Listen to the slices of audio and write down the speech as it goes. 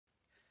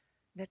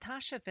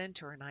Natasha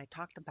Venter and I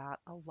talked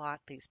about a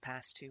lot these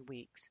past 2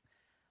 weeks.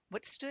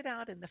 What stood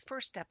out in the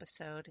first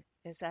episode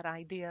is that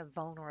idea of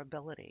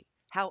vulnerability,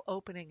 how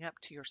opening up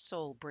to your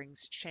soul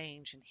brings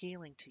change and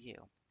healing to you.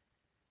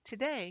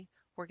 Today,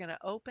 we're going to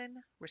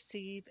open,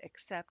 receive,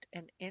 accept,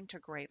 and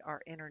integrate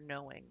our inner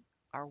knowing,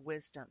 our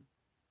wisdom.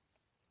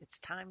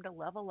 It's time to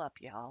level up,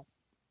 y'all.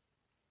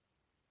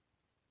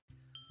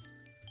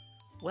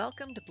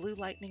 Welcome to Blue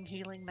Lightning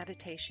Healing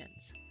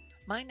Meditations.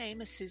 My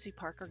name is Susie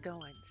Parker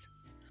Goins.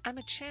 I'm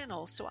a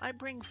channel, so I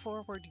bring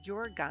forward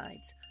your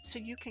guides so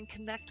you can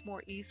connect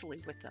more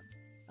easily with them,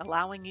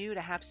 allowing you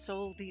to have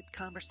soul deep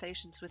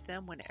conversations with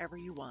them whenever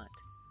you want.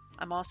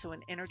 I'm also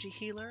an energy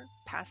healer,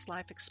 past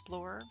life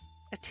explorer,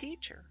 a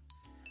teacher.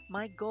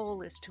 My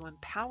goal is to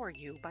empower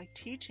you by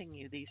teaching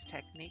you these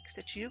techniques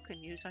that you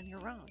can use on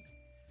your own.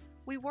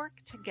 We work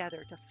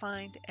together to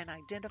find and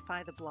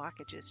identify the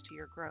blockages to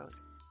your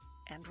growth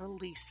and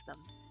release them,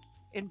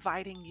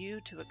 inviting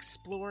you to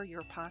explore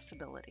your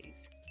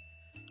possibilities.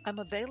 I'm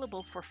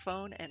available for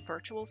phone and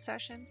virtual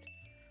sessions,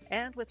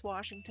 and with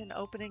Washington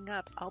opening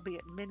up, I'll be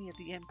at many of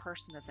the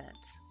in-person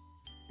events.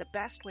 The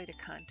best way to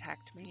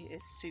contact me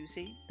is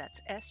Susie, that's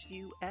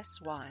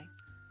S-U-S-Y,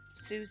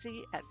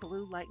 Susie at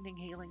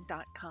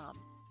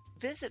BlueLightningHealing.com.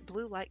 Visit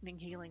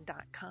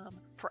BlueLightningHealing.com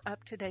for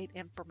up-to-date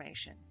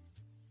information.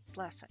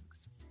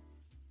 Blessings.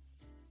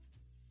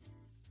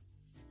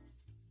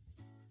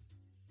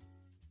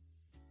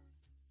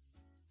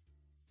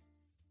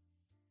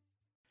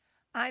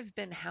 I've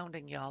been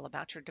hounding y'all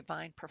about your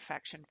divine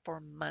perfection for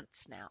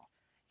months now.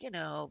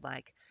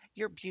 Like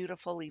you're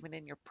beautiful even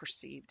in your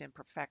perceived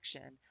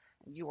imperfection.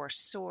 You are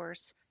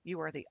source,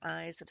 you are the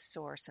eyes of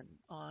source, and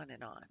on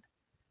and on.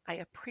 I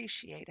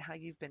appreciate how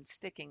you've been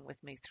sticking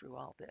with me through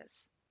all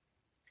this.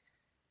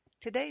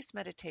 Today's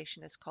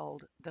meditation is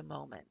called The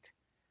Moment.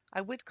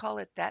 I would call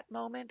it that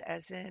moment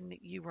as in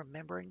you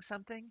remembering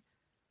something,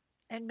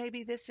 and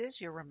maybe this is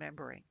your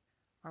remembering,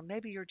 or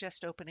maybe you're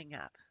just opening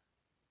up.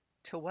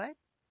 To what?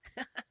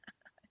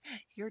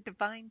 Your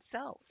divine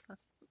self.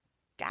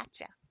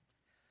 Gotcha.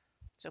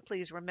 So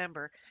please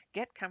remember,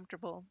 get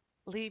comfortable,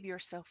 leave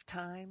yourself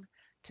time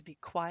to be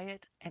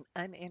quiet and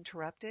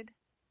uninterrupted,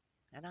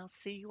 and I'll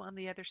see you on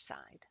the other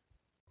side.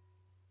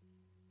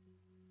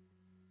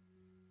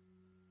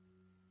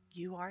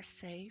 You are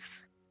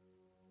safe,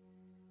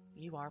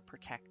 you are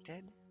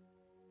protected,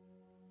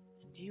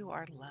 and you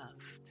are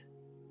loved.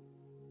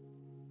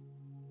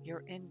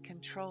 You're in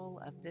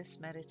control of this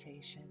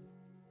meditation.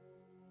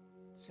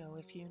 So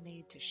if you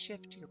need to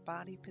shift your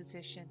body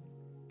position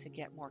to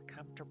get more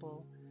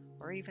comfortable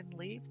or even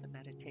leave the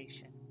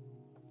meditation,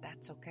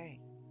 that's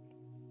okay.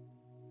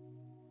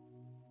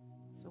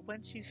 So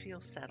once you feel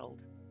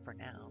settled for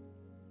now,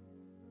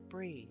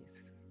 breathe.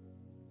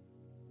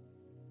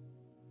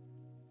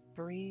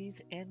 Breathe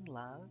in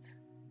love.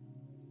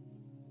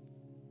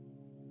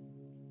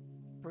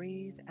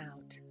 Breathe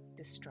out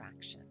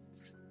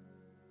distractions.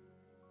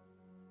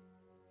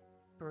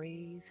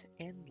 Breathe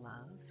in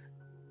love.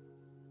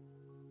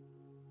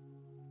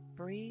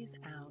 Breathe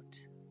out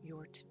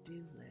your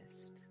to-do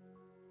list.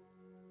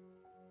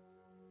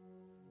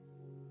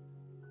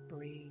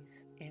 Breathe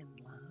in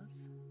love.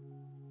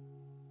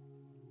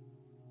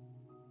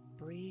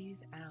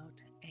 Breathe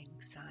out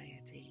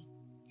anxiety,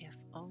 if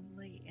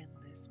only in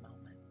this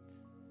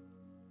moment.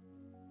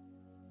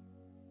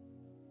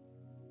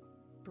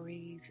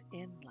 Breathe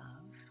in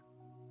love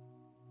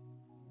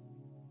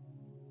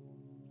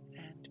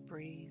and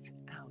breathe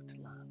out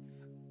love.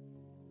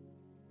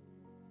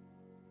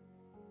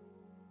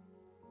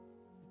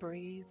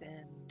 Breathe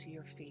into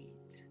your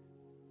feet,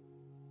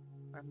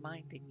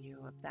 reminding you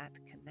of that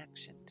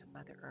connection to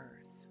Mother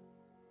Earth.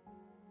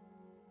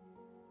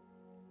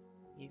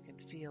 You can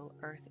feel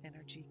earth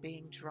energy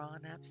being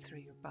drawn up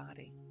through your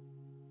body.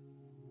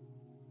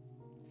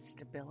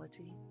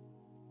 Stability,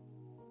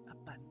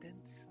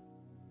 abundance.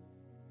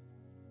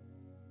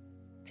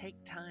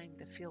 Take time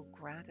to feel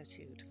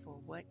gratitude for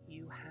what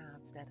you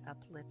have that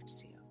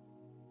uplifts you.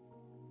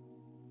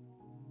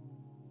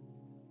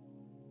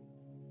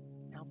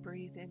 Now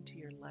breathe into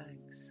your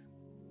legs,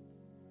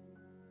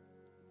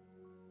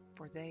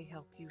 for they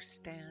help you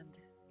stand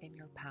in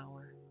your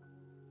power,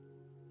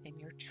 in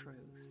your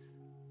truth.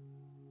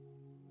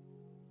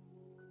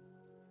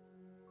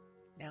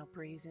 Now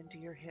breathe into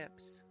your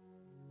hips.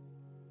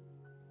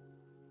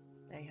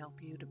 They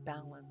help you to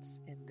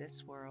balance in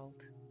this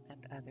world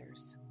and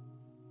others.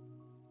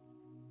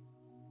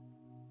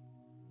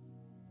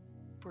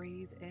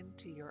 Breathe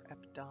into your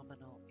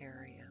abdominal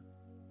area.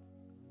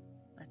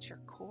 That's your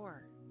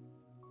core.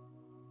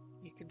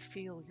 You can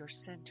feel your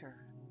center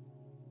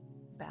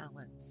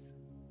balance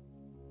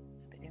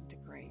and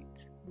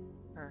integrate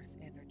earth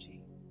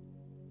energy.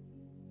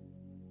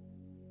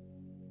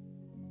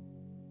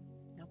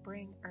 Now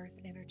bring earth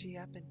energy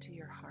up into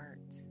your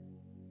heart,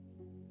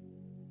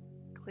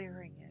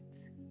 clearing it,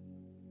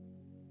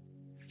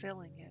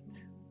 filling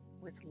it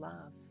with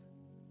love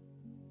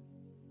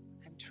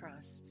and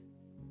trust.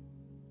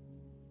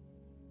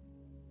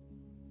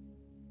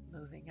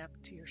 Moving up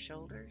to your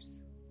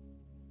shoulders,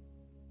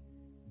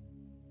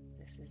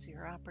 This is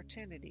your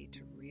opportunity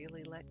to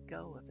really let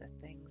go of the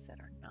things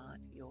that are not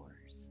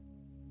yours.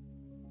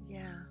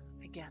 Yeah,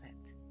 I get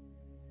it.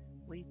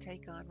 We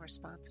take on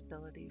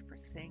responsibility for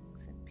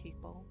things and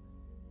people.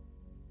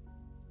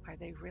 Are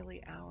they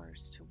really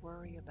ours to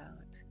worry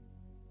about?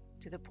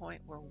 To the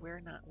point where we're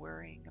not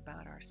worrying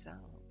about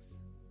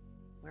ourselves,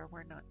 where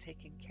we're not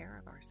taking care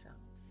of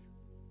ourselves.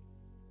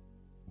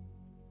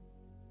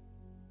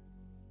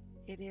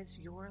 It is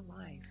your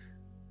life,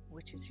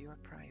 which is your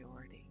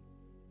priority.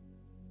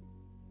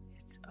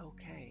 It's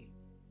okay.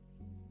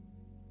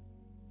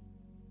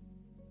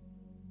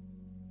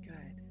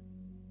 Good.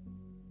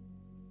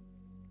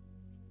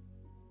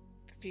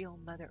 Feel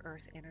Mother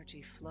Earth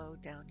energy flow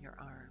down your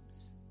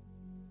arms,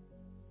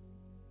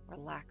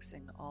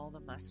 relaxing all the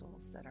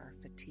muscles that are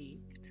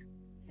fatigued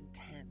and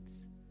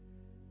tense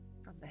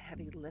from the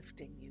heavy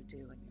lifting you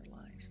do in your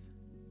life.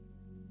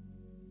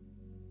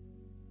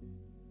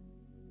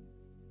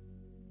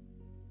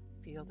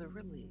 Feel the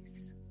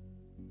release.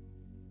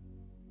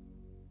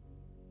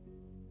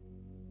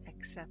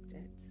 Accept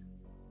it.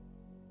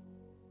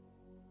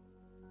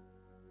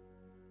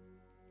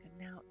 And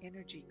now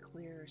energy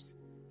clears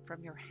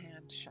from your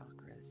hand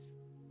chakras,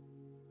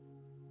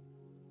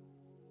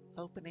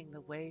 opening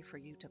the way for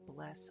you to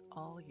bless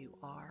all you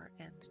are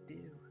and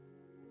do.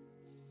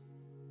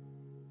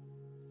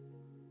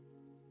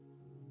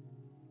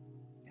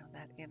 Now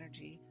that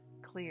energy,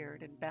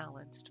 cleared and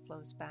balanced,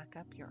 flows back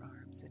up your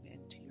arms and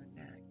into your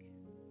neck.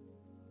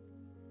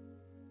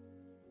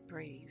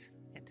 Breathe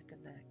into the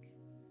neck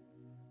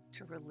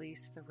to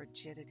release the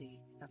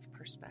rigidity of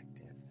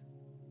perspective.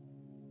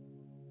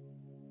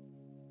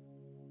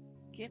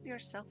 Give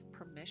yourself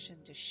permission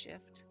to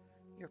shift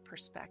your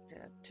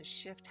perspective, to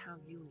shift how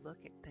you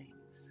look at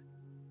things.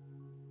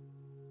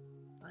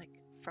 Like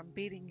from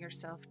beating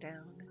yourself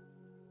down,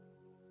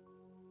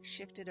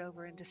 shift it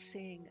over into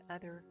seeing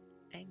other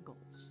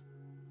angles.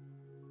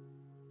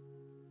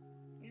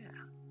 Yeah.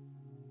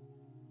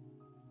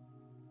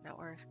 Now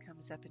Earth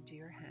comes up into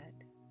your head,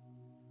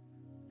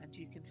 and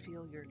you can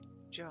feel your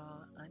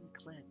jaw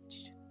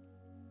unclench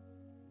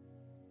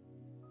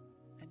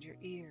and your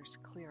ears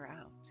clear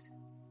out.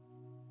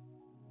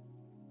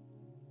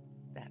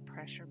 That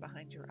pressure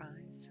behind your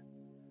eyes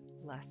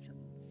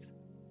lessens,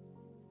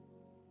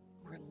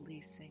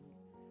 releasing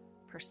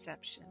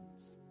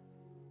perceptions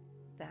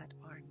that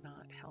are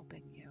not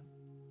helping you,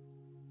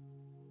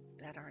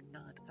 that are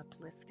not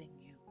uplifting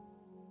you.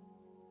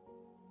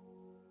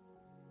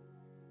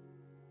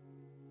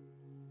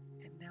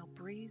 And now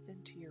breathe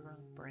into your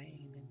own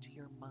brain, into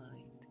your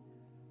mind,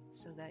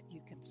 so that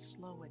you can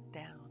slow it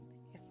down,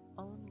 if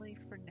only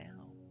for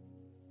now,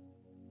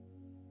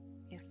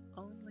 if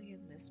only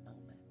in this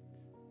moment.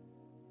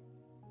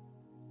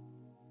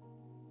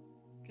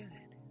 Good.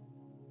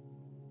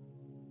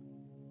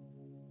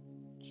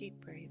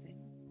 Keep breathing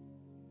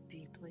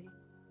deeply.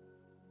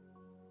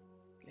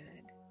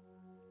 Good.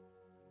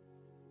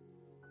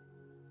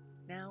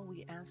 Now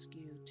we ask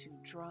you to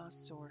draw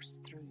source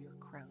through your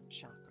crown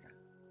chakra.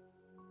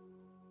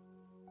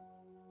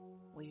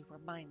 We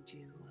remind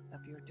you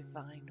of your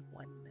divine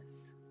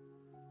oneness.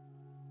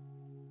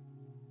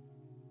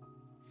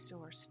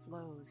 Source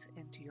flows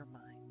into your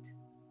mind,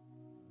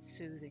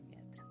 soothing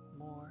it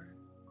more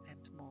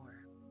and more.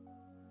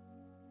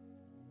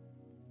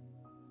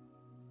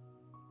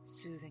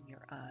 Soothing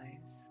your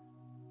eyes,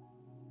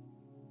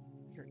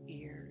 your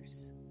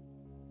ears,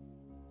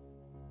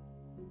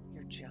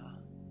 your jaw.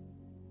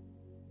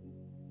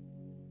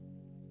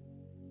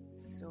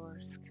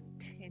 Source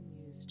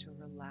continues to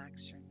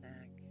relax your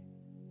neck,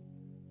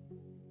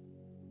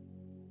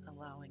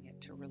 allowing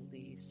it to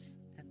release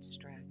and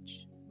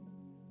stretch.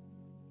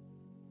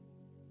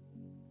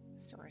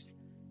 Source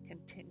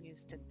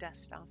continues to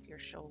dust off your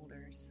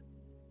shoulders,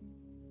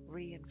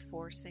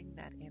 reinforcing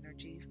that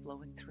energy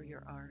flowing through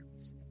your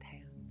arms and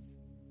hands.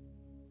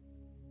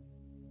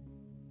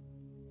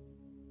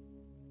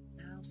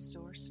 Now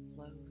Source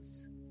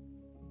flows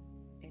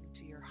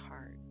into your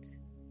heart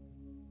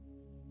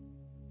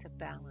to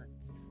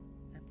balance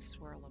and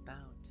swirl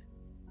about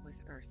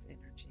with Earth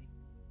energy.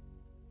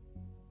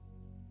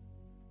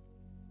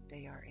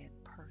 They are in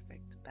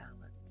perfect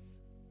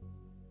balance.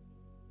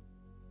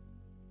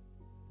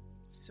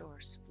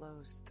 Source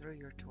flows through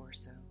your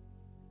torso,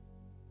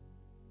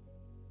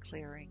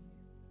 clearing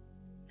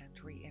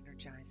and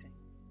re-energizing,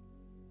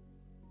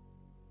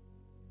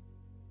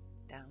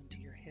 down to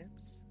your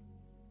hips,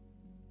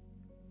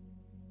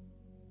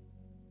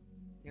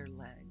 your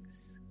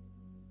legs,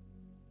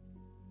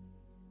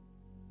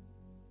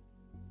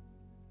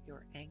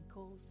 your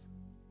ankles,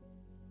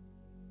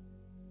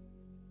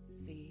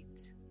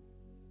 feet,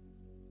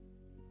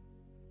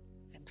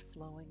 and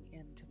flowing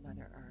into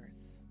Mother Earth.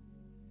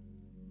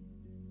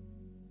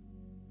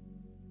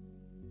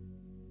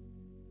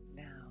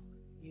 Now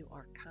you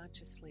are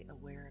consciously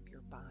aware of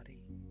your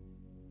body.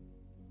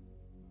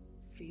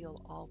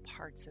 Feel all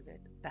parts of it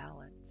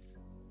balance,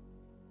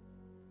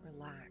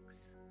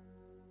 relax,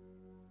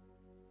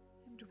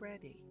 and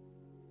ready.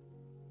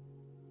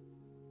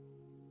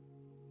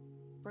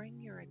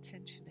 Bring your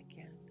attention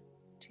again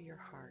to your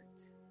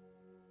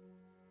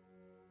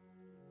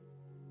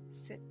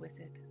sit with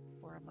it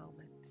for a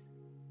moment.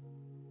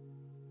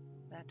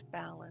 That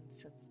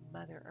balance of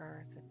Mother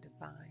Earth and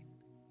Divine.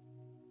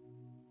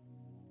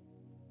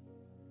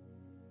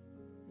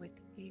 With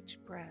each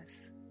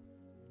breath,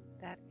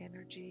 that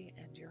energy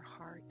and your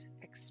heart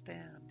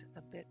expand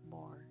a bit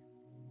more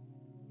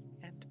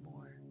and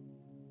more.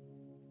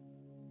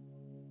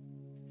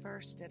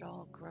 First, it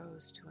all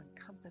grows to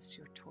encompass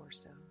your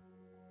torso.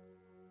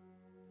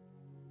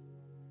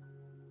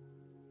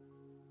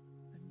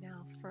 And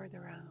now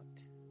further out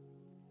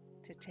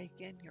to take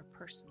in your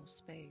personal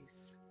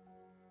space.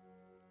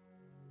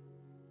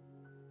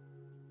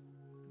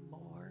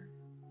 More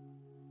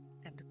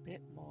and a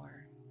bit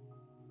more.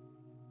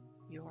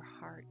 Your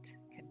heart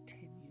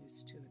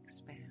continues to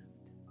expand.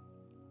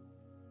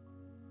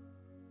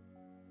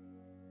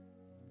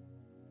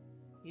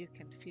 You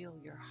can feel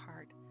your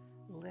heart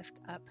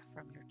lift up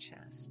from your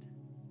chest,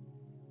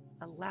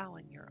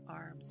 allowing your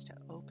arms to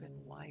open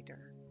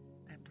wider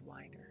and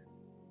wider.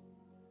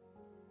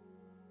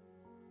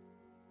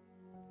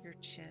 Your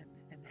chin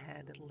and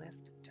head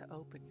lift to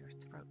open your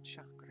throat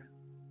chakra.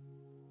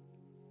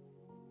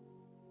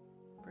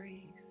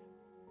 Breathe.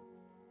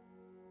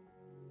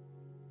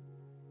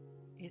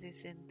 It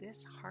is in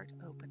this heart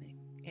opening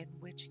in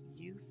which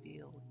you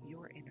feel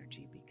your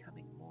energy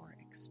becoming more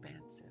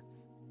expansive,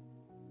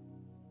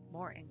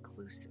 more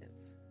inclusive,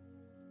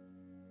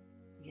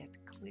 yet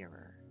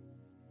clearer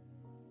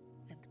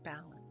and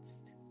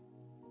balanced,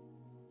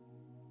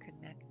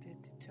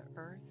 connected to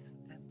Earth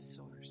and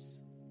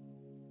Source.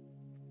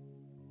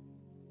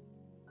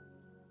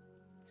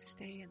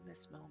 Stay in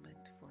this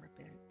moment for a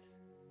bit.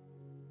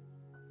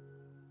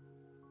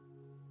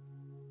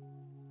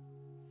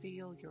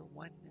 Feel your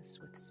oneness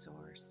with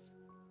Source.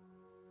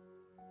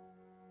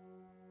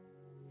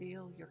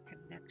 Feel your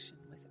connection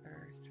with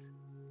Earth.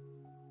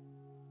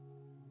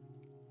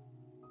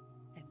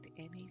 And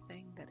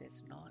anything that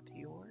is not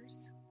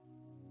yours,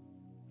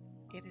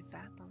 it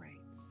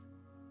evaporates,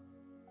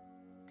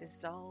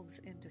 dissolves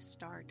into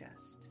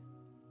stardust,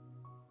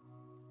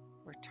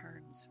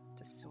 returns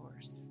to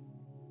Source.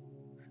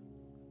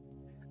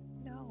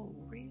 No,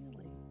 really.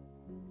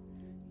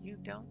 You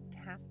don't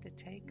have to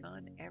take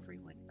on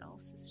everyone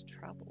else's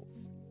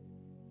troubles.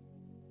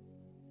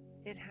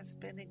 It has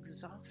been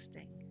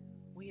exhausting.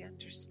 We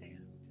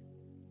understand.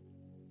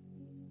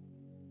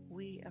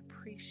 We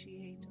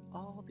appreciate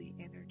all the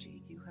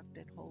energy you have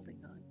been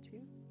holding on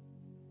to,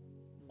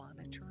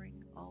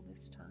 monitoring all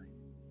this time.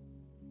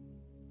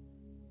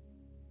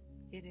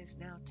 It is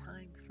now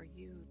time for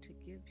you to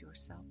give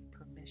yourself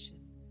permission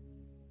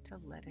to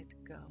let it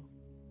go.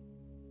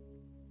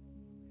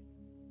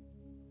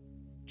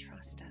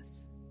 Trust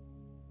us.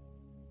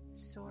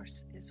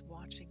 Source is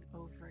watching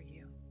over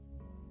you.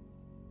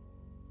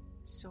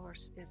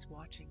 Source is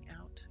watching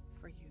out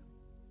for you,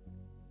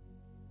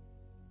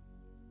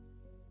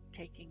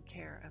 taking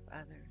care of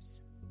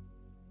others,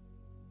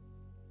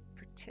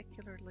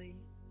 particularly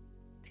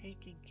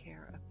taking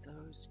care of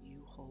those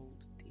you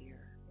hold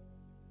dear.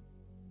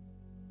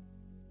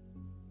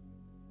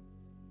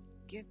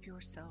 Give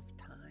yourself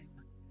time.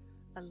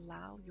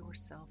 Allow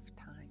yourself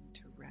time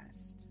to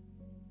rest,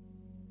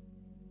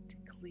 to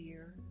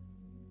clear,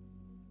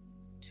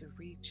 to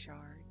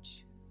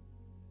recharge,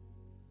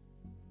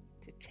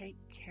 to take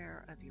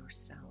care of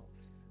yourself.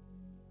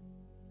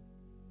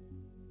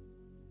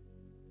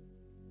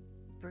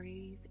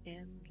 Breathe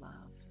in love.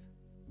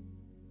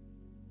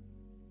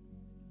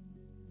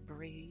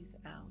 Breathe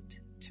out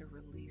to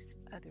release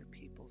other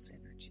people's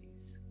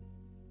energies.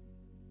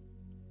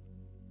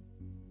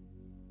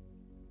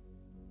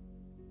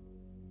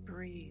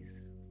 Breathe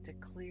to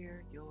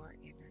clear your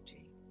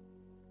energy.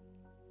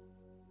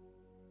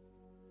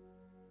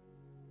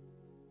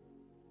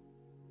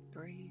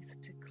 Breathe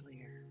to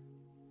clear.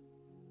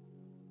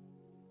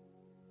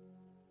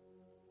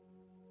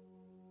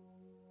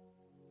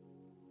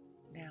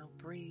 Now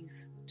breathe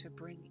to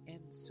bring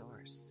in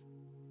Source,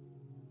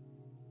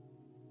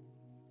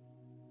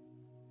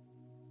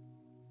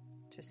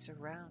 to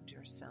surround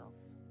yourself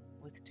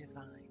with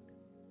Divine,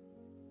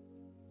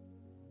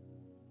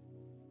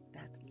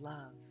 that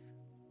love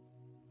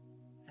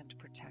and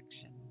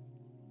protection,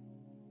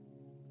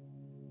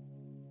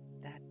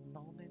 that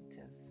moment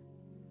of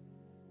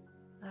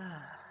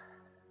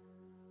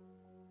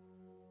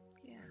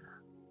yeah.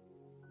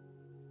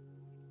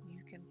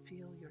 You can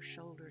feel your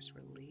shoulders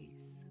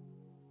release.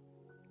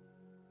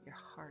 Your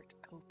heart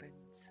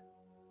opens.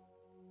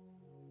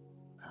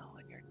 Oh,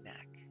 and your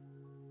neck.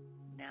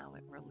 Now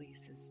it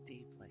releases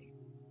deeply.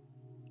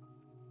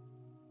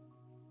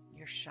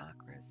 Your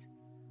chakras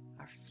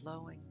are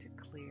flowing to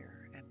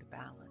clear and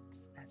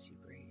balance as you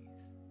breathe.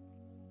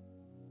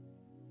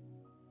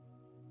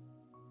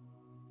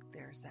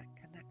 There's that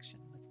connection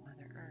with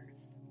Mother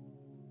Earth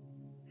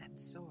and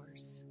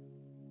Source.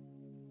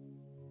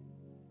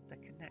 The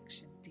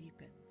connection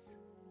deepens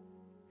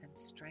and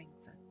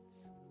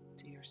strengthens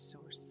to your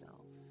Source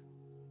self.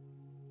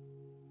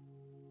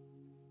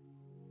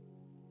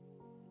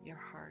 Your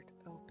heart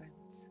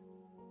opens.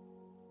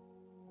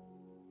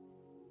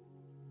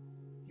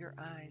 Your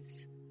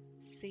eyes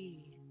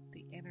see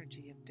the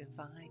energy of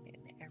divine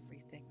in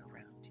everything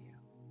around you.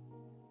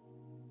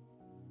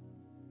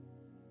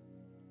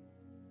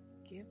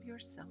 Give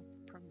yourself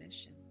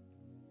permission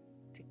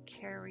to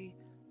carry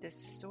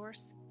this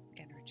source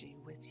energy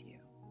with you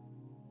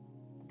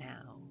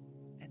now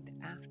and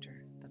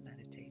after the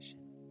meditation.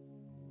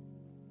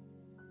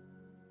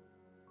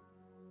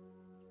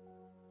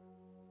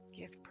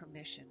 Give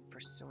permission for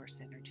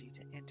source energy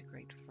to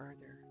integrate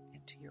further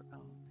into your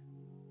own,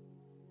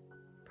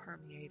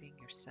 permeating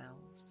your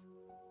cells,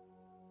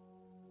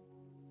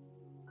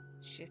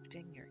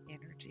 shifting your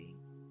energy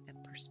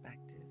and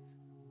perspective,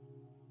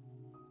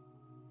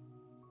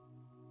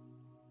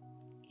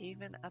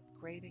 even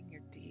upgrading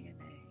your DNA.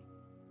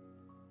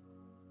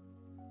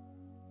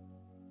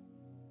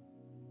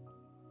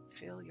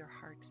 Fill your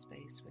heart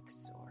space with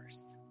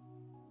source.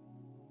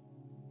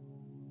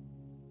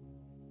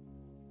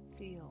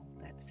 Feel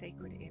that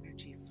sacred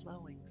energy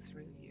flowing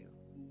through you.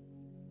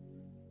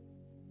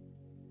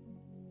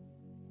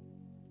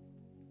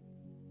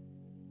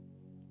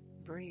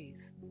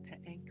 Breathe to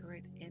anchor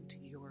it into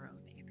your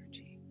own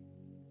energy.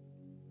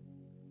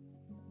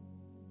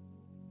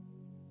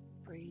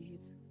 Breathe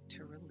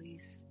to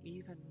release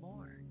even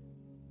more.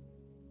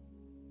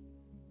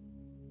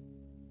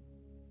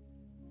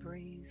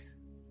 Breathe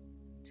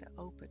to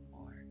open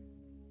more.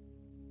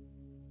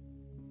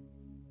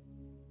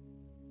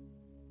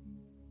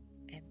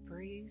 And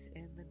breathe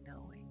in the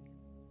knowing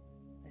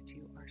that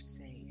you are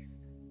safe,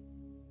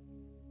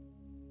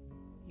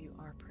 you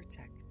are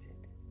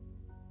protected,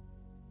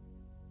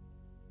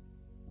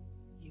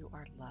 you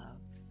are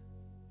loved,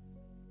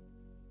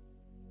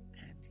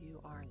 and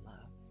you are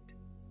loved.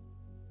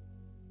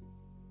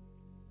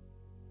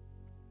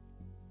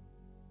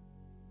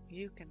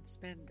 You can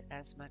spend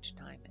as much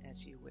time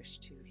as you wish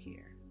to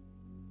here,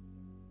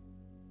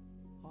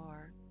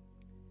 or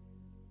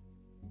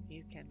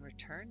you can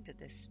return to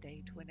this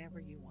state whenever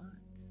you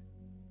want,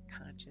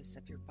 conscious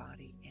of your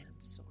body and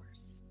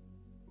source.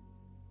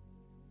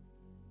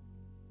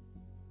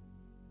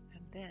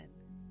 And then,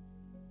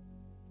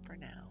 for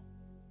now,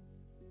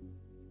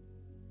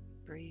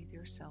 breathe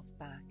yourself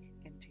back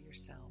into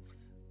yourself,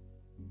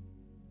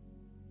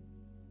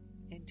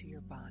 into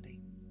your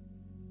body.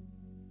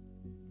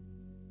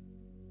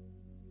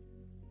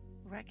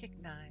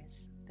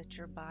 Recognize that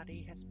your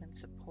body has been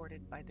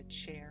supported by the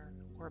chair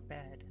or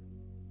bed.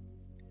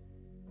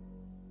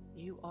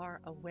 You are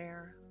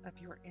aware of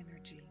your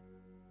energy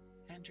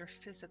and your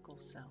physical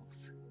self,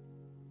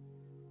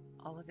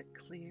 all of it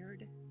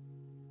cleared,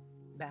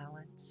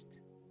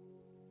 balanced,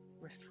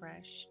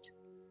 refreshed,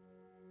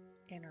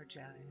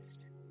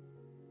 energized,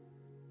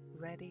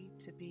 ready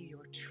to be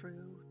your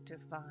true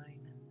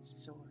divine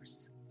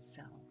source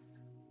self.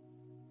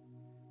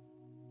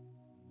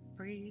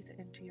 Breathe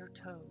into your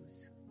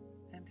toes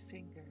and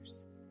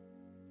fingers.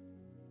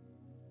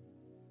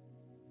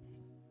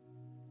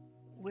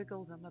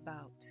 Wiggle them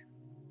about.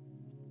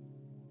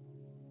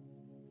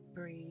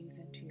 Breathe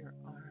into your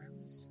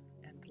arms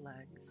and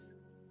legs.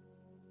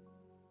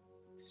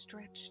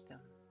 Stretch them.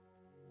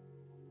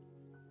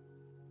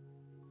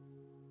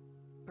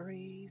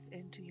 Breathe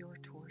into your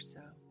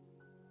torso.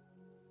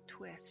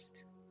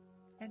 Twist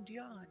and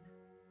yawn.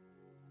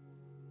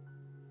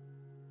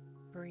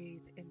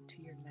 Breathe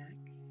into your neck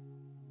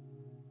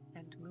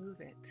and move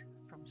it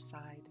from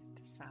side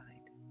to side.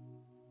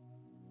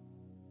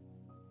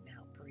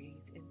 Now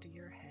breathe into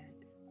your head.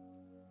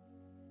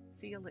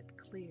 Feel it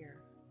clear.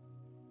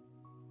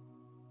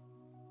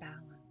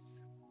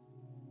 Balance.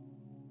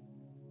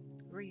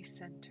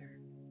 Recenter.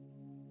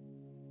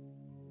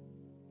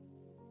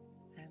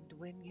 And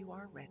when you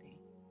are ready,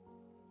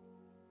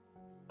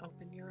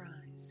 open your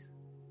eyes.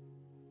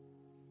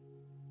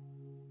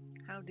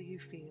 How do you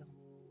feel?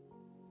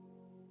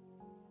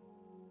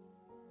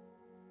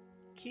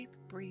 Keep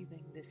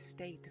breathing this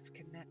state of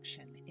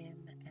connection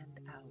in and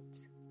out.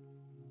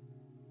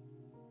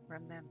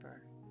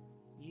 Remember,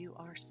 you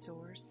are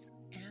source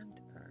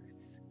and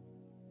earth.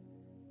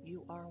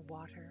 You are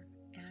water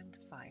and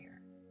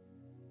fire,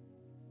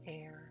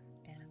 air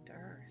and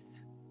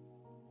earth.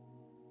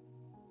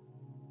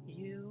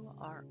 You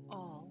are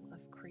all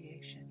of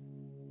creation.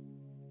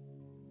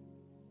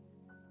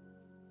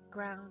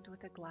 Ground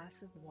with a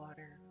glass of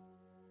water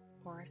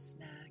or a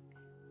snack.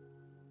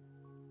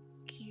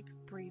 Keep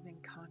breathing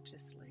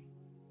consciously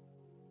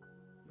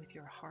with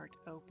your heart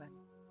open.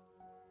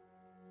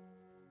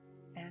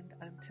 And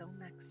until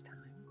next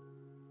time,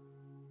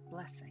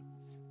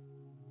 blessings.